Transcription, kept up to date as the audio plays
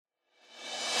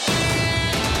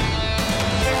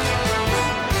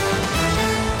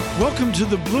Welcome to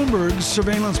the Bloomberg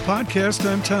Surveillance Podcast.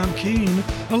 I'm Tom Keene,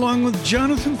 along with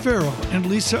Jonathan Farrell and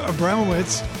Lisa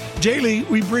Abramowitz. Daily,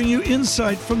 we bring you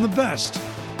insight from the best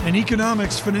in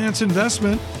economics, finance,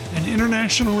 investment, and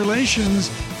international relations.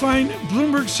 Find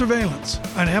Bloomberg Surveillance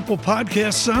on Apple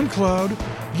Podcasts, SoundCloud,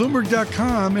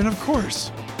 Bloomberg.com, and of course,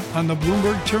 on the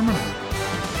Bloomberg Terminal.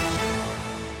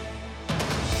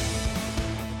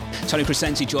 Tony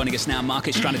Crescenzi joining us now,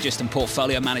 market strategist and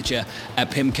portfolio manager at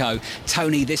PIMCO.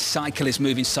 Tony, this cycle is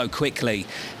moving so quickly.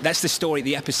 That's the story at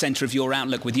the epicenter of your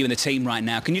outlook with you and the team right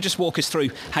now. Can you just walk us through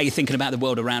how you're thinking about the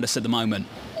world around us at the moment?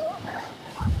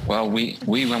 Well, we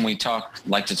when we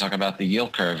like to talk about the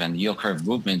yield curve, and the yield curve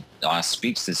movement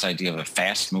speaks to this idea of a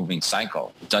fast-moving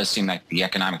cycle. It does seem like the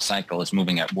economic cycle is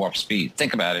moving at warp speed.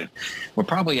 Think about it. We're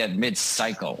probably at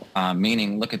mid-cycle,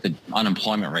 meaning look at the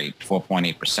unemployment rate,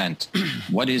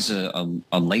 4.8%. What is a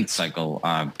late cycle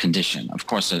condition? Of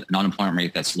course, an unemployment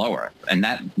rate that's lower, and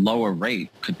that lower rate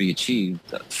could be achieved,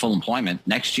 full employment,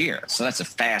 next year. So that's a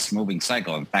fast-moving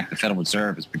cycle. In fact, the Federal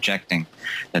Reserve is projecting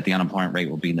that the unemployment rate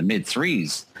will be in the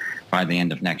mid-threes by the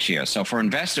end of next year. So for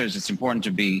investors, it's important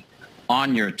to be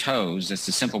on your toes. It's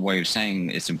a simple way of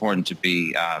saying it's important to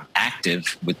be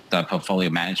active with portfolio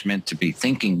management, to be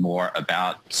thinking more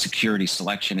about security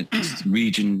selection,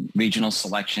 regional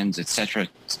selections, et cetera,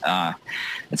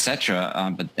 et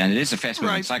cetera. And it is a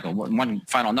fast-moving cycle. One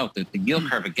final note, that the yield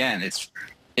curve, again,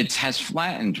 it has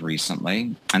flattened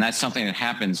recently, and that's something that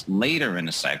happens later in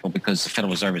the cycle because the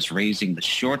Federal Reserve is raising the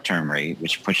short-term rate,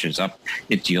 which pushes up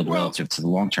its yield relative to the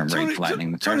long-term rate,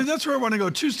 flattening the curve. Tony, that's where I want to go.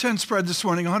 2-10 spread this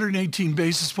morning, 118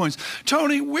 basis points.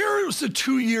 Tony, where is the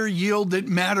 2-year yield that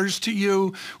matters to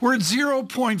you? We're at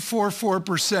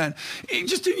 0.44%.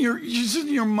 Just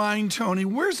in your mind, Tony,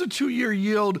 where's the 2-year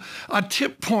yield a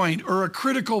tip point or a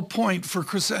critical point for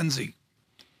Crescenzi?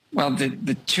 Well, the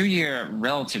 2-year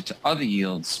relative to other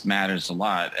yields matters a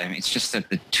lot. I mean, it's just that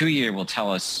the 2-year will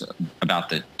tell us about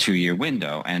the 2-year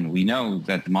window. And we know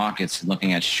that the market's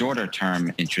looking at shorter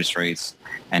term interest rates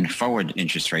and forward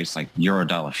interest rates like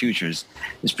Eurodollar futures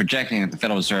is projecting that the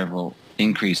Federal Reserve will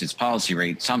increase its policy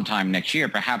rate sometime next year,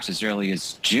 perhaps as early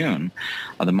as June.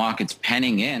 The market's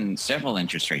penning in several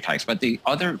interest rate hikes. But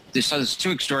there's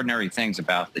two extraordinary things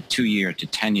about the 2-year to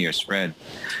 10-year spread.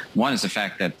 One is the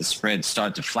fact that the spread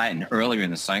started to flatten earlier in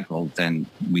the cycle than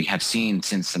we have seen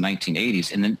since the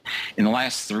 1980s. And then in the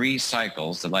last 3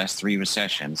 cycles, the last 3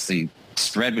 recessions, the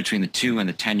spread between the 2 and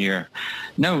the 10-year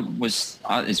note was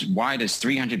as wide as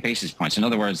 300 basis points. In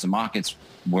other words, the markets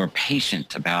were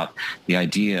patient about the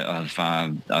idea of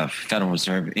Federal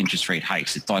Reserve interest rate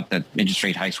hikes. It thought that interest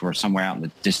rate hikes were somewhere out in the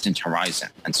distant horizon,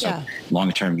 and so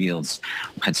longer-term yields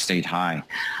had stayed high.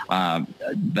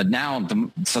 But now,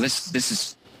 this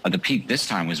is the peak this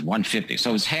time was 150, so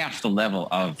it was half the level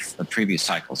of the previous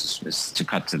cycles. Is to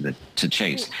cut to the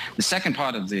chase. The second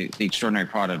part of the extraordinary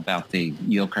part about the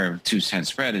yield curve 2-cent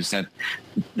spread is that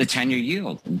the 10-year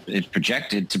yield is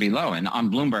projected to be low. And on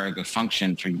Bloomberg, a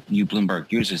function for you Bloomberg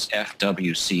users,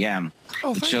 FWCM,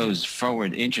 it shows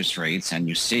forward interest rates, and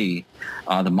you see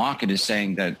the market is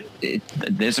saying that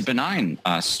there's a benign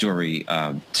story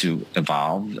to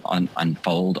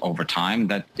unfold over time,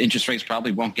 that interest rates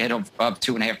probably won't get above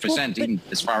 2.5%, even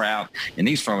as far out in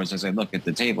these forwards as I look at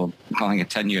the table, calling it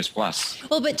 10 years plus.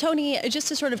 Well, but Tony, just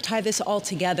to sort of tie this all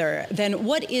together, then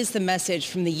what is the message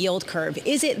from the yield curve?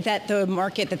 Is it that the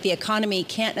market, that the economy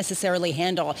can't necessarily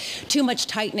handle too much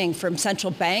tightening from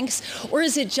central banks? Or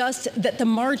is it just that the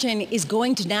margin is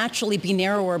going to naturally be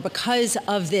narrower because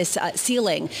of this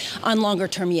ceiling on longer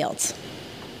term yields?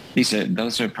 Lisa,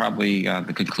 those are probably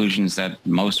the conclusions that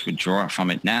most would draw from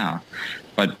it now.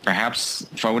 But perhaps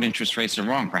forward interest rates are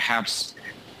wrong. Perhaps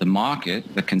the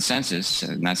market, the consensus,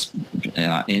 and that's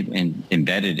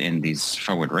embedded in these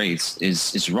forward rates,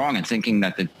 is wrong in thinking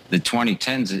that the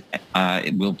 2010s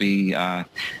it will be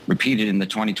repeated in the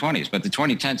 2020s. But the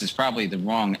 2010s is probably the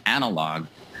wrong analog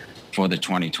for the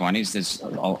 2020s. There's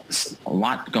a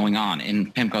lot going on. In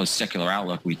PIMCO's secular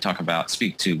outlook, we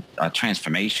speak to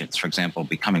transformations, for example,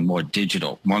 becoming more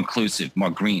digital, more inclusive, more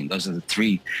green. Those are the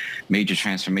 3 major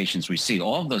transformations we see.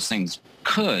 All of those things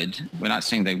could, we're not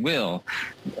saying they will,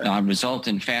 result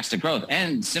in faster growth.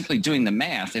 And simply doing the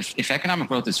math, if economic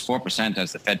growth is 4%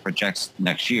 as the Fed projects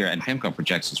next year, and PIMCO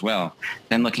projects as well,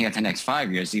 then looking at the next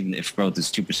 5 years, even if growth is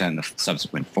 2% in the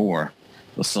subsequent 4,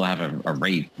 we'll still have a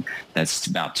rate that's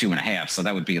about 2.5. So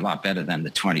that would be a lot better than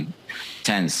the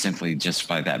 2010s simply just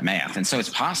by that math. And so it's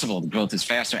possible the growth is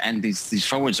faster, and these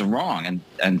forwards are wrong,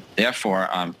 and therefore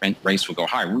rates will go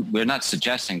higher. We're not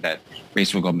suggesting that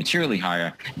rates will go materially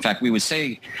higher. In fact, we would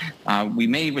say we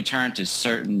may return to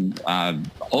certain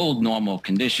old normal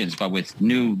conditions, but with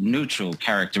new neutral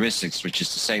characteristics, which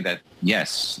is to say that,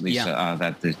 yes, Lisa,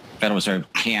 that the Federal Reserve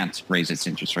can't raise its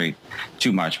interest rate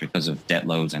too much because of debt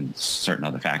loads and certain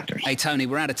other factors. Hey, Tony,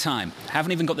 we're out of time.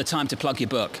 Haven't even got the time to plug your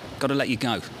book. Got to let you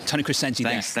go. Tony Crescenzi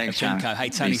there. Thanks, John. Hey,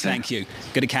 Tony, thank you.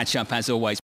 Good to catch up as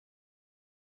always.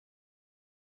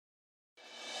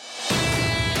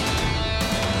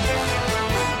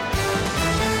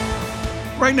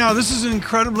 Right now, this is an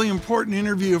incredibly important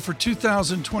interview for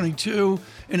 2022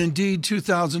 and indeed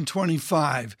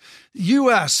 2025.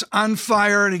 U.S. on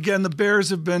fire, and again, the bears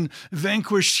have been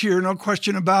vanquished here, no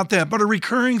question about that. But a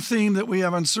recurring theme that we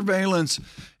have on Surveillance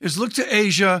is look to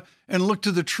Asia and look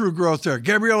to the true growth there.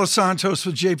 Gabriela Santos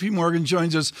with JP Morgan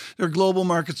joins us, their global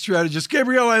market strategist.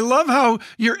 Gabriela, I love how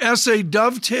your essay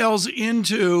dovetails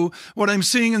into what I'm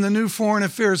seeing in the new Foreign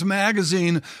Affairs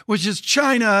magazine, which is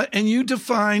China, and you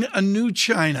define a new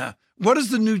China. What is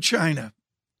the new China?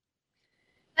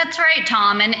 That's right,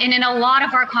 Tom. And in a lot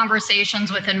of our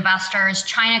conversations with investors,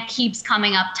 China keeps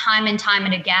coming up time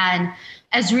and again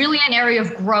as really an area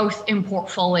of growth in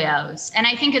portfolios. And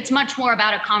I think it's much more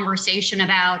about a conversation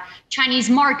about Chinese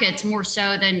markets more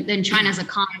so than China's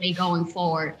economy going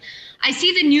forward. I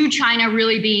see the new China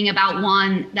really being about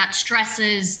one that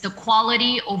stresses the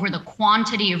quality over the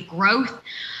quantity of growth,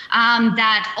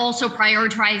 that also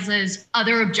prioritizes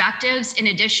other objectives in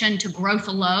addition to growth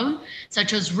alone,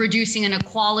 such as reducing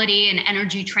inequality and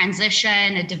energy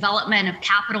transition, a development of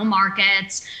capital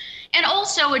markets, and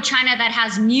also a China that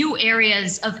has new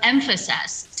areas of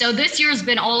emphasis. So this year has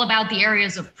been all about the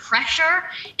areas of pressure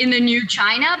in the new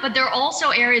China, but there are also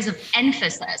areas of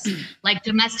emphasis like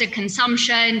domestic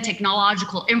consumption,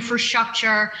 technological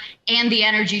infrastructure, and the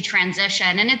energy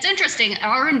transition. And it's interesting,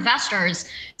 our investors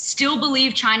still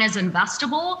believe China is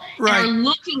investable, right, and are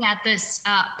looking at this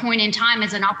point in time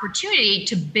as an opportunity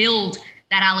to build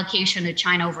that allocation to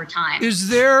China over time. Is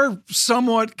there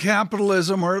somewhat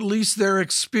capitalism, or at least their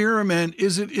experiment?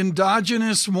 Is it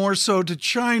endogenous more so to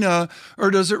China, or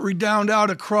does it redound out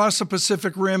across the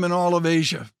Pacific Rim and all of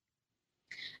Asia?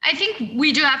 I think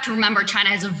we do have to remember China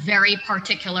has a very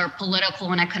particular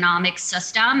political and economic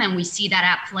system, and we see that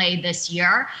at play this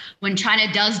year. When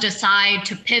China does decide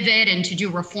to pivot and to do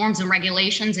reforms and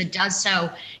regulations, it does so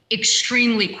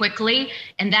extremely quickly,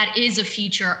 and that is a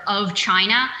feature of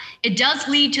China. It does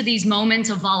lead to these moments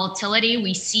of volatility.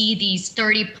 We see these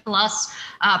 30+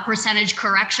 %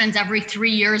 corrections every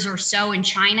 3 years or so in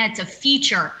China. It's a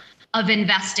feature of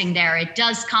investing there. It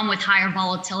does come with higher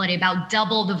volatility, about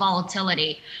double the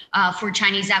volatility for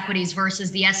Chinese equities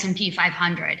versus the S&P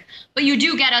 500. But you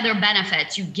do get other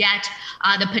benefits. You get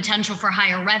the potential for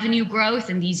higher revenue growth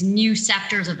in these new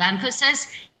sectors of emphasis,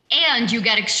 and you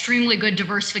get extremely good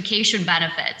diversification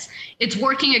benefits. It's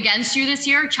working against you this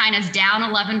year. China's down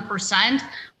 11%,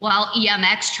 while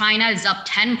EMX China is up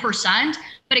 10%.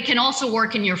 But it can also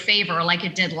work in your favor like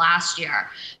it did last year.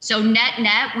 So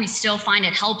net, we still find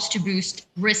it helps to boost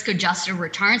risk-adjusted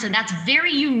returns, and that's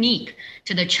very unique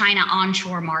to the China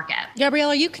onshore market. Gabrielle,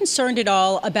 are you concerned at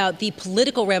all about the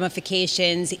political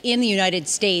ramifications in the United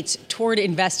States toward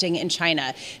investing in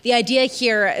China? The idea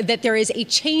here that there is a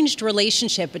changed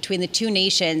relationship between the two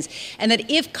nations, and that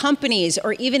if companies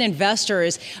or even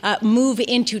investors move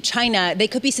into China, they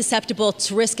could be susceptible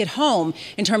to risk at home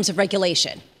in terms of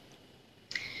regulation.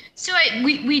 So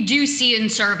we do see in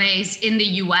surveys in the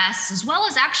U.S., as well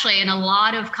as actually in a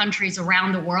lot of countries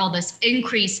around the world, this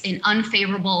increase in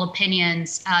unfavorable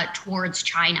opinions towards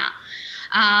China.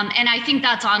 And I think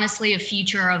that's honestly a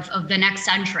feature of the next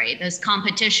century, this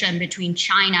competition between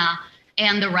China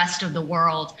and the rest of the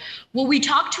world. What we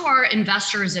talk to our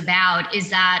investors about is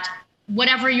that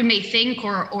whatever you may think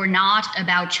or not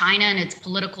about China and its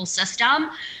political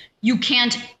system, you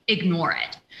can't ignore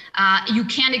it. You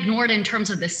can't ignore it in terms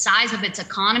of the size of its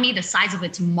economy, the size of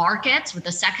its markets, with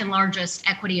the second largest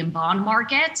equity and bond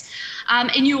markets.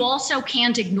 And you also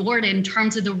can't ignore it in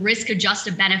terms of the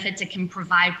risk-adjusted benefits it can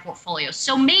provide portfolios.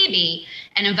 So maybe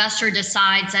an investor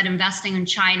decides that investing in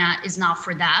China is not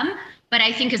for them. But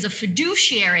I think as a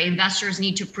fiduciary, investors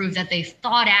need to prove that they've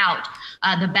thought out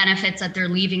the benefits that they're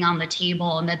leaving on the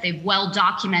table and that they've well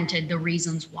documented the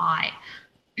reasons why.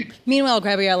 Meanwhile,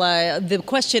 Gabriela, the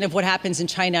question of what happens in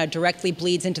China directly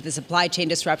bleeds into the supply chain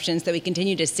disruptions that we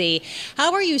continue to see.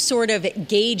 How are you sort of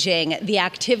gauging the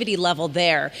activity level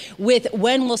there with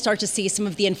when we'll start to see some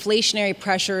of the inflationary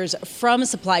pressures from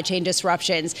supply chain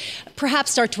disruptions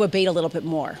perhaps start to abate a little bit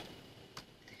more?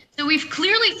 So we've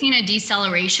clearly seen a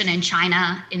deceleration in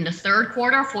China in the third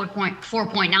quarter,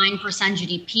 4.9%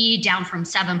 GDP, down from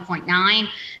 7.9.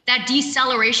 That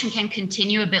deceleration can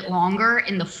continue a bit longer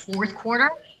in the fourth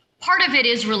quarter. Part of it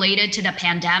is related to the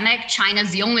pandemic. China's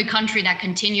the only country that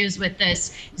continues with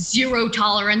this zero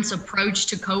tolerance approach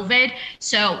to COVID.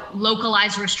 So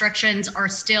localized restrictions are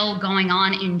still going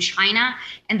on in China,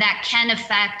 and that can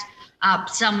affect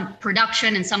some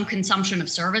production and some consumption of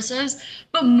services.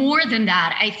 But more than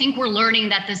that, I think we're learning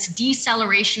that this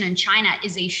deceleration in China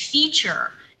is a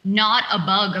feature, not a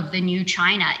bug of the new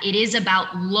China. It is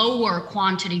about lower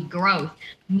quantity growth,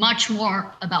 much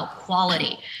more about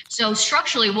quality. So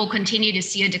structurally, we'll continue to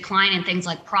see a decline in things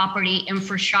like property,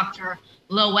 infrastructure,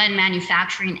 low-end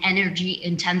manufacturing,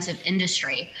 energy-intensive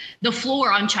industry. The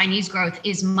floor on Chinese growth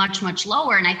is much, much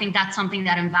lower. And I think that's something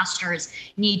that investors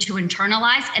need to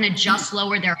internalize and adjust,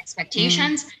 lower their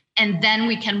expectations. And then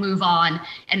we can move on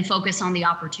and focus on the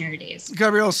opportunities.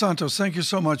 Gabriela Santos, thank you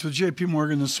so much with JP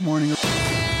Morgan this morning.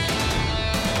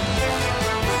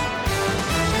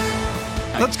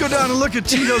 Let's go down and look at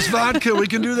Tito's Vodka. We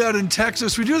can do that in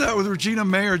Texas. We do that with Regina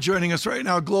Mayer joining us right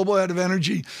now, Global Head of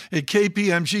Energy at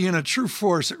KPMG and a true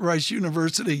force at Rice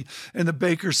University in the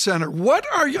Baker Center. What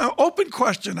are you, open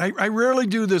question. I rarely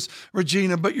do this,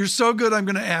 Regina, but you're so good I'm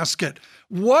going to ask it.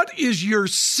 What is your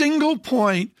single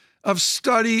point of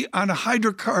study on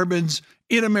hydrocarbons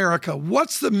in America?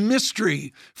 What's the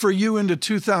mystery for you into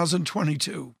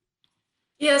 2022?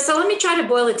 Yeah, so let me try to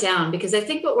boil it down, because I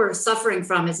think what we're suffering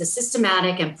from is a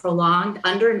systematic and prolonged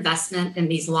underinvestment in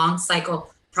these long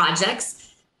cycle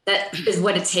projects. That is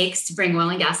what it takes to bring oil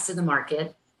and gas to the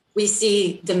market. We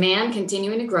see demand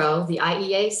continuing to grow. The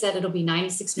IEA said it'll be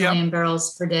 96 million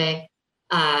barrels per day.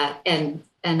 And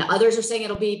others are saying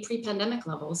it'll be pre-pandemic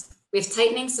levels. We have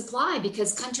tightening supply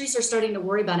because countries are starting to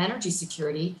worry about energy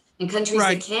security, and countries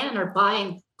that can are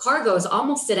buying cargoes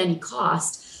almost at any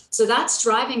cost. So that's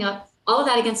driving up all of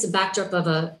that against the backdrop of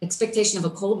an expectation of a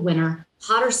cold winter,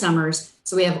 hotter summers.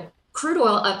 So we have crude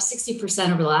oil up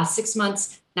 60% over the last 6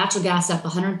 months, natural gas up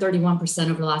 131%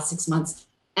 over the last 6 months.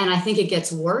 And I think it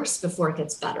gets worse before it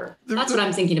gets better. That's what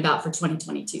I'm thinking about for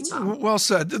 2022, Tom. Well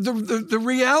said. The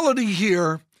reality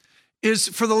here is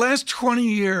for the last 20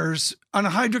 years on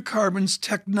hydrocarbons,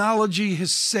 technology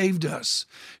has saved us.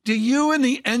 Do you and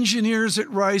the engineers at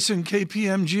Rice and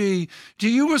KPMG, do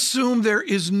you assume there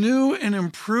is new and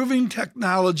improving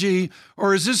technology,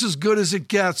 or is this as good as it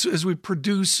gets as we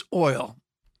produce oil?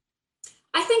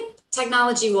 I think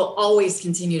technology will always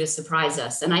continue to surprise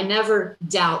us. And I never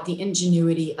doubt the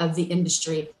ingenuity of the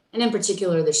industry, and in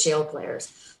particular, the shale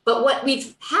players. But what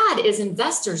we've had is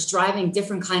investors driving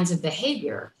different kinds of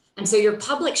behavior. And so your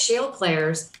public shale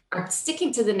players are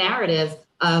sticking to the narrative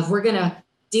of we're going to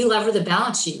delever the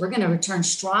balance sheet. We're going to return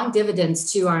strong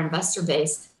dividends to our investor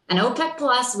base. And OPEC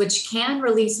Plus, which can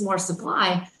release more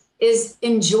supply, is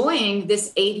enjoying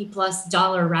this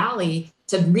 $80+ rally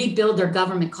to rebuild their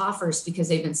government coffers because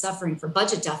they've been suffering for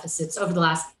budget deficits over the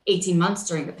last 18 months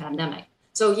during the pandemic.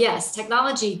 So yes,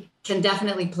 technology can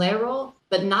definitely play a role,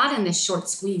 but not in this short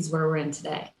squeeze where we're in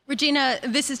today. Regina,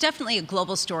 this is definitely a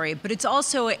global story, but it's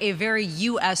also a very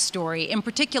U.S. story, in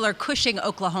particular Cushing,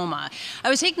 Oklahoma. I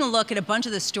was taking a look at a bunch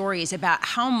of the stories about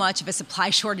how much of a supply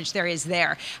shortage there is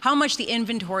there, how much the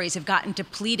inventories have gotten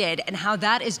depleted, and how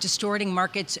that is distorting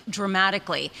markets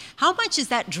dramatically. How much is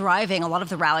that driving a lot of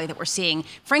the rally that we're seeing,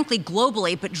 frankly,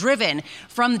 globally, but driven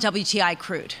from the WTI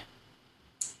crude?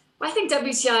 I think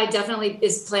WTI definitely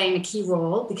is playing a key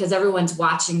role because everyone's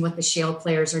watching what the shale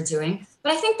players are doing.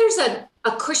 But I think there's a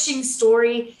Cushing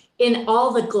story in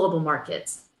all the global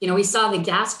markets. You know, we saw the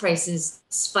gas prices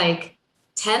spike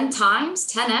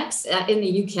 10x in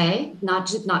the UK,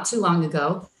 not too long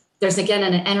ago. There's, again,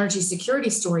 an energy security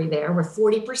story there where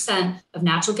 40% of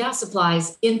natural gas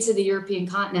supplies into the European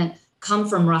continent come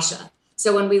from Russia.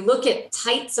 So when we look at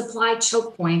tight supply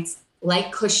choke points,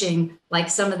 like Cushing, like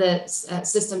some of the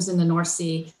systems in the North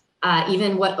Sea,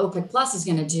 even what OPEC Plus is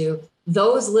going to do,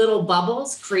 those little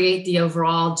bubbles create the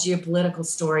overall geopolitical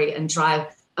story and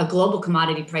drive a global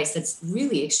commodity price that's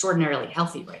really extraordinarily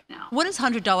healthy right now. What does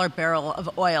 $100 barrel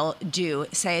of oil do,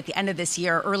 say, at the end of this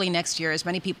year, early next year, as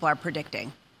many people are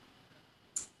predicting?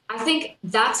 I think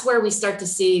that's where we start to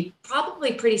see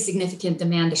probably pretty significant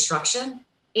demand destruction.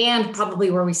 and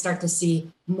probably where we start to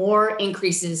see more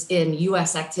increases in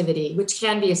U.S. activity, which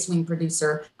can be a swing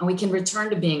producer, and we can return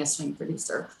to being a swing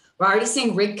producer. We're already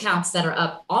seeing rig counts that are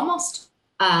up almost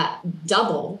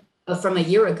double from a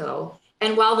year ago.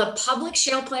 And while the public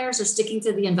shale players are sticking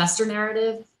to the investor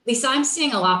narrative, Lisa, I'm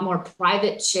seeing a lot more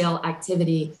private shale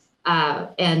activity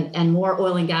and more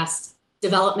oil and gas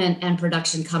development and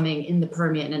production coming in the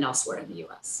Permian and elsewhere in the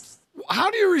U.S.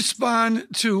 How do you respond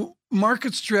to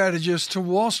market strategists, to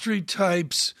Wall Street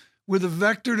types with a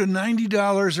vector to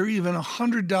 $90 or even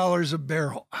 $100 a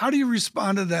barrel? How do you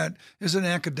respond to that as an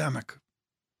academic?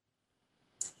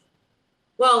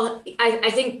 Well, I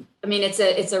think,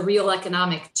 it's a real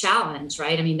economic challenge,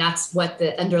 right? I mean, that's what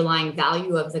the underlying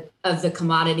value of the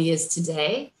commodity is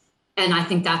today. And I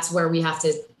think that's where we have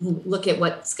to look at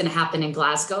what's going to happen in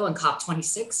Glasgow and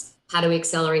COP26. How do we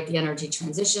accelerate the energy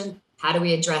transition? How do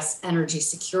we address energy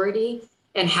security?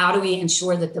 And how do we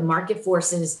ensure that the market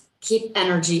forces keep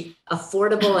energy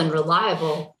affordable and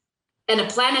reliable and a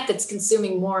planet that's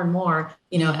consuming more and more,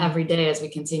 every day as we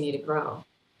continue to grow?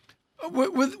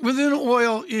 Within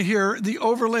oil here, the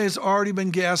overlay has already been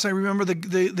gas. I remember the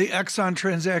Exxon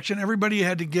transaction. Everybody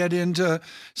had to get into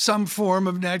some form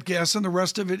of nat gas and the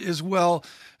rest of it as well.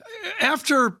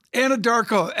 After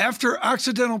Anadarko, after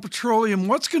Occidental Petroleum,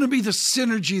 what's going to be the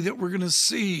synergy that we're going to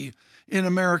see in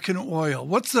American oil?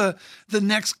 What's the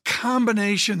next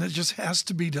combination that just has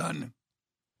to be done?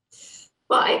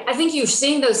 Well, I think you've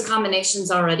seen those combinations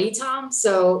already, Tom.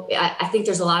 So I think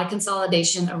there's a lot of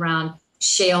consolidation around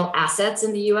shale assets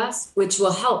in the U.S., which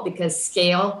will help because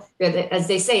scale, as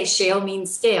they say, shale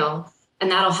means scale, and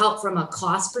that'll help from a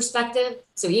cost perspective.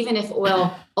 So even if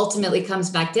oil ultimately comes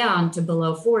back down to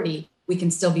below 40, we can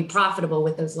still be profitable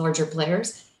with those larger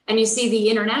players. And you see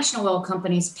the international oil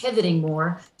companies pivoting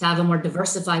more to have a more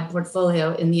diversified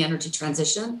portfolio in the energy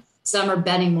transition. Some are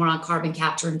betting more on carbon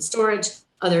capture and storage.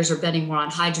 Others are betting more on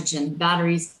hydrogen and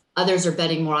batteries. Others are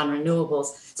betting more on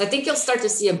renewables. So I think you'll start to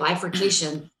see a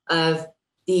bifurcation of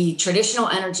the traditional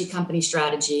energy company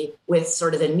strategy with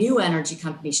sort of the new energy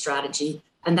company strategy.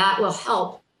 And that will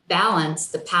help balance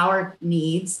the power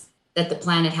needs that the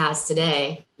planet has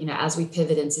today, as we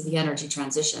pivot into the energy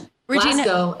transition. Regina,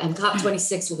 Glasgow and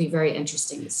COP26 will be very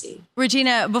interesting to see.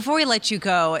 Regina, before we let you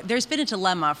go, there's been a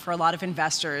dilemma for a lot of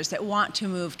investors that want to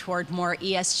move toward more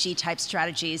ESG type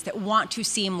strategies, that want to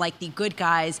seem like the good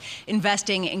guys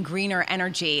investing in greener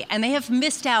energy. And they have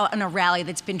missed out on a rally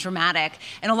that's been dramatic.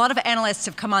 And a lot of analysts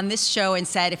have come on this show and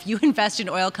said, if you invest in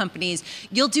oil companies,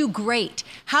 you'll do great.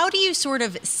 How do you sort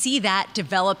of see that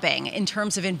developing in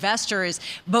terms of investors,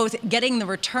 both getting the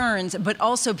returns, but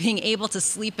also being able to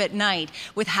sleep at night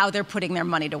with how they're putting their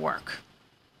money to work?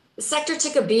 The sector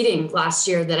took a beating last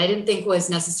year that I didn't think was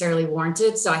necessarily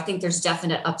warranted. So I think there's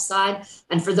definite upside.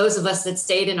 And for those of us that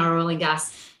stayed in our oil and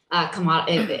gas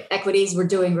commodity equities, we're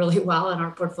doing really well in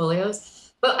our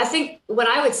portfolios. But I think what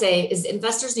I would say is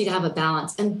investors need to have a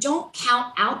balance and don't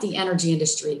count out the energy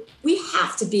industry. We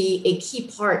have to be a key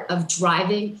part of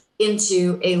driving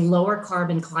into a lower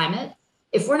carbon climate.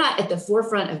 If we're not at the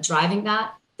forefront of driving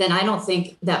that, then I don't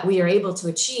think that we are able to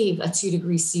achieve a 2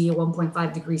 degrees C, a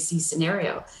 1.5 degrees C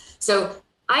scenario. So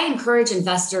I encourage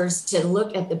investors to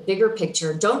look at the bigger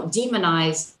picture. Don't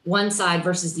demonize one side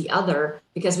versus the other,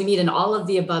 because we need an all of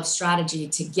the above strategy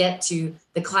to get to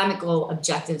the climate goal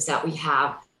objectives that we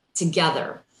have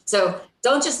together. So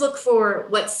don't just look for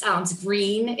what sounds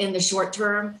green in the short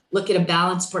term. Look at a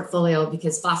balanced portfolio,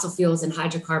 because fossil fuels and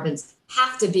hydrocarbons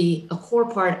have to be a core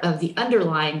part of the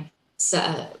underlying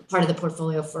part of the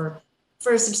portfolio for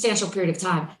a substantial period of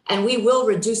time. And we will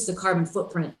reduce the carbon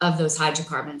footprint of those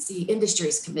hydrocarbons. The industry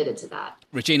is committed to that.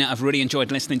 Regina, I've really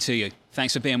enjoyed listening to you.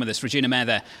 Thanks for being with us. Regina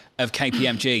Mather of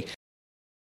KPMG.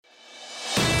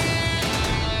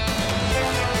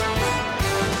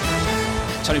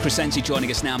 Tony Crescenzi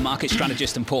joining us now, market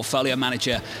strategist and portfolio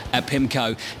manager at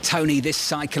PIMCO. Tony, this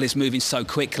cycle is moving so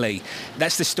quickly.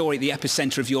 That's the story at the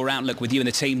epicenter of your outlook with you and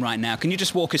the team right now. Can you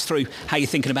just walk us through how you're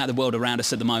thinking about the world around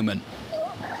us at the moment?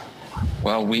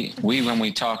 Well, we when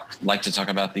we like to talk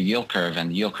about the yield curve,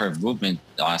 and the yield curve movement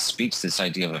speaks to this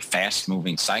idea of a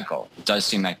fast-moving cycle. It does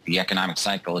seem like the economic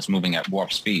cycle is moving at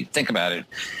warp speed. Think about it.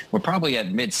 We're probably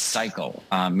at mid-cycle,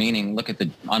 meaning look at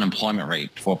the unemployment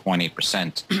rate,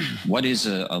 4.8%. What is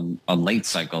a late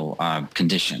cycle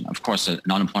condition? Of course, an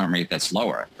unemployment rate that's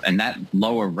lower, and that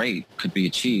lower rate could be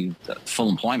achieved, full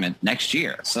employment, next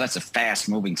year. So that's a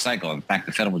fast-moving cycle. In fact,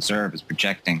 the Federal Reserve is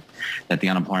projecting that the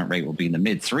unemployment rate will be in the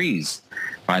mid-threes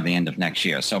by the end of next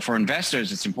year. So for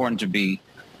investors, it's important to be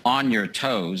on your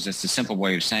toes. It's a simple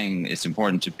way of saying it's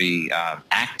important to be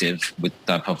active with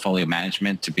portfolio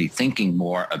management, to be thinking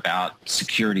more about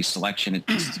security selection,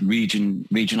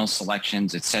 regional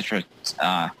selections, et cetera,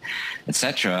 et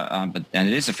cetera. And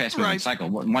it is a fast-moving cycle.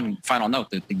 One final note,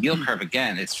 the yield curve,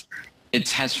 again, it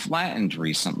has flattened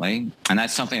recently, and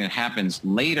that's something that happens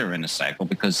later in the cycle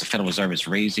because the Federal Reserve is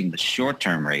raising the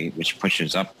short-term rate, which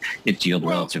pushes up its yield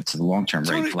relative to the long-term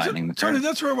rate, flattening the curve. Tony,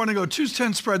 that's where I want to go.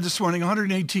 210 spread this morning,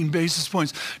 118 basis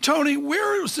points. Tony,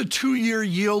 where is the two-year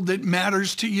yield that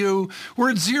matters to you? We're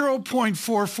at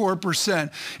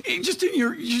 0.44%. Just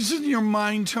in your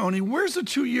mind, Tony, where's the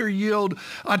two-year yield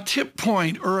a tip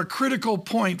point or a critical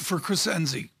point for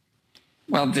Crescenzi?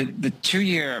 Well, the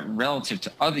two-year relative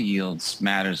to other yields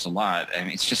matters a lot. I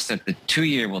mean, it's just that the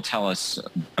two-year will tell us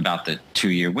about the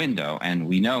two-year window. And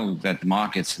we know that the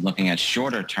market's looking at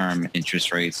shorter-term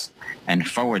interest rates and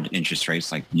forward interest rates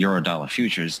like Eurodollar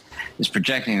futures is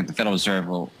projecting that the Federal Reserve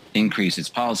will increase its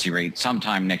policy rate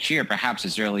sometime next year, perhaps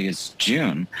as early as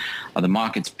June. The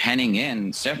market's penning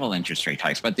in several interest rate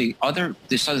hikes. But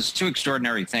there's two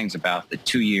extraordinary things about the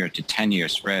 2-year to 10-year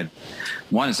spread.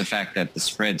 One is the fact that the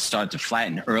spread started to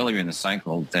flatten earlier in the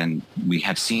cycle than we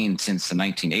have seen since the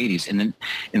 1980s. And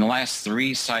in the last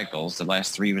three cycles, the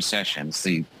last three recessions,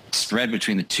 the spread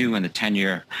between the 2 and the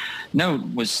 10-year note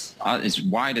was as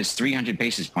wide as 300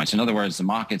 basis points. In other words, the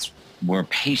markets were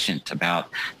patient about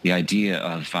the idea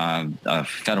of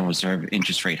Federal Reserve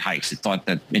interest rate hikes. It thought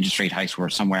that interest rate hikes were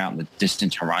somewhere out in the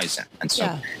distant horizon, and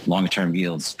so longer-term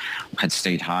yields had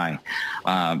stayed high.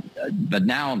 But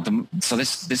now, this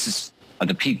is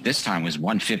the peak this time was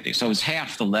 150, so it was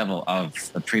half the level of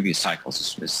the previous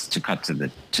cycles. Is to cut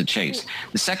to chase.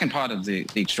 The second part of the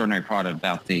extraordinary part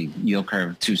about the yield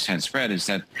curve 2-cent spread is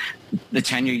that the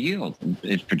 10-year yield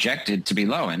is projected to be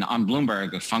low. And on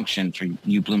Bloomberg, a function for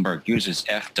you Bloomberg users,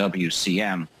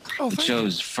 FWCM, it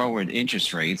shows forward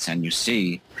interest rates, and you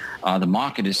see the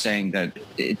market is saying that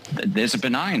there's a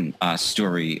benign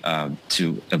story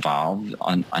to evolve,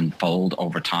 unfold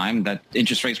over time, that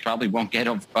interest rates probably won't get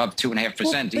above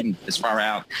 2.5%, even as far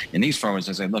out in these forwards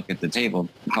as I look at the table,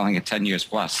 calling it 10 years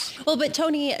plus. Well, but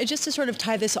Tony, just to sort of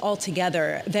tie this all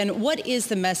together, then what is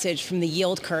the message from the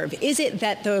yield curve? Is it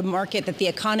that the market, that the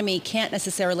economy can't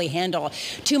necessarily handle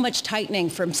too much tightening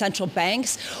from central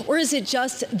banks, or is it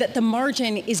just that the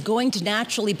margin is going to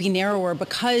naturally be narrower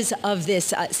because of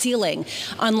this ceiling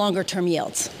on longer-term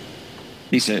yields?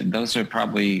 Those are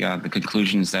probably the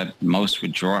conclusions that most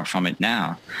would draw from it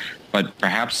now. But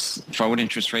perhaps forward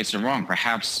interest rates are wrong.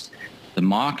 Perhaps the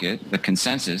market, the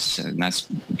consensus, and that's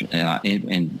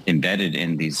embedded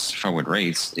in these forward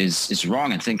rates, is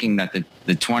wrong in thinking that the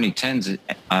 2010s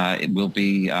it will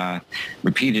be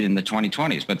repeated in the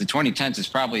 2020s. But the 2010s is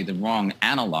probably the wrong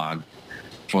analog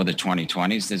for the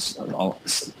 2020s. There's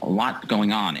a lot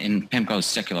going on. In PIMCO's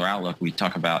secular outlook, we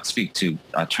speak to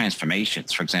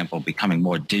transformations, for example, becoming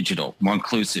more digital, more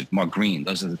inclusive, more green.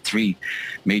 Those are the three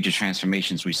major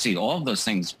transformations we see. All of those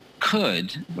things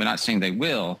could, we're not saying they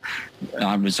will,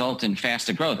 result in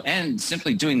faster growth. And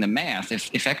simply doing the math,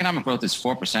 if economic growth is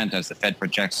 4% as the Fed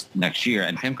projects next year,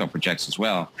 and PIMCO projects as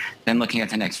well, then looking at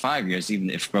the next 5 years, even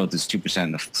if growth is 2%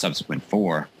 in the subsequent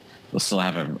 4, we'll still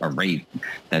have a rate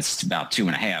that's about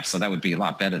 2.5. So that would be a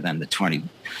lot better than the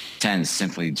 2010s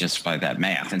simply just by that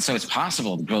math. And so it's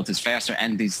possible the growth is faster,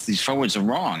 and these forwards are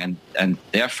wrong, and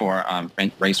therefore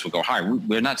rates will go higher.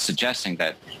 We're not suggesting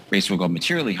that rates will go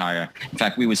materially higher. In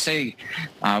fact, we would say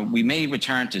we may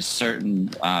return to certain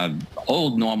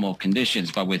old normal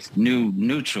conditions, but with new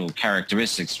neutral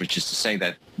characteristics, which is to say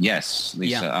that, yes,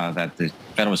 Lisa, that the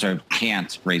Federal Reserve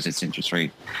can't raise its interest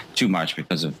rate too much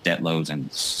because of debt loads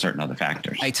and certain other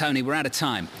factors. Hey, Tony, we're out of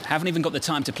time. Haven't even got the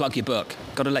time to plug your book.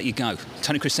 Got to let you go.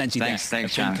 Tony Crescenzi there.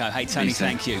 Thanks, John. Hey, Tony,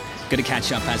 thank you. Good to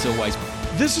catch up as always.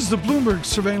 This is the Bloomberg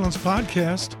Surveillance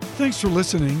Podcast. Thanks for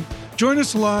listening. Join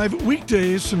us live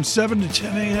weekdays from 7 to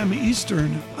 10 a.m.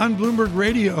 Eastern on Bloomberg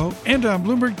Radio and on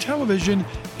Bloomberg Television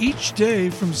each day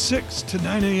from 6 to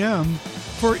 9 a.m.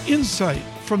 for insight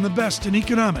from the best in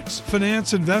economics,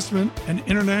 finance, investment, and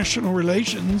international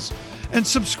relations. And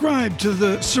subscribe to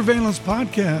the Surveillance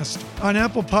Podcast on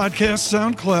Apple Podcasts,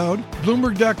 SoundCloud,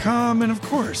 Bloomberg.com, and of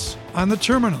course, on the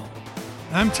terminal.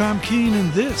 I'm Tom Keene,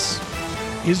 and this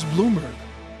is Bloomberg.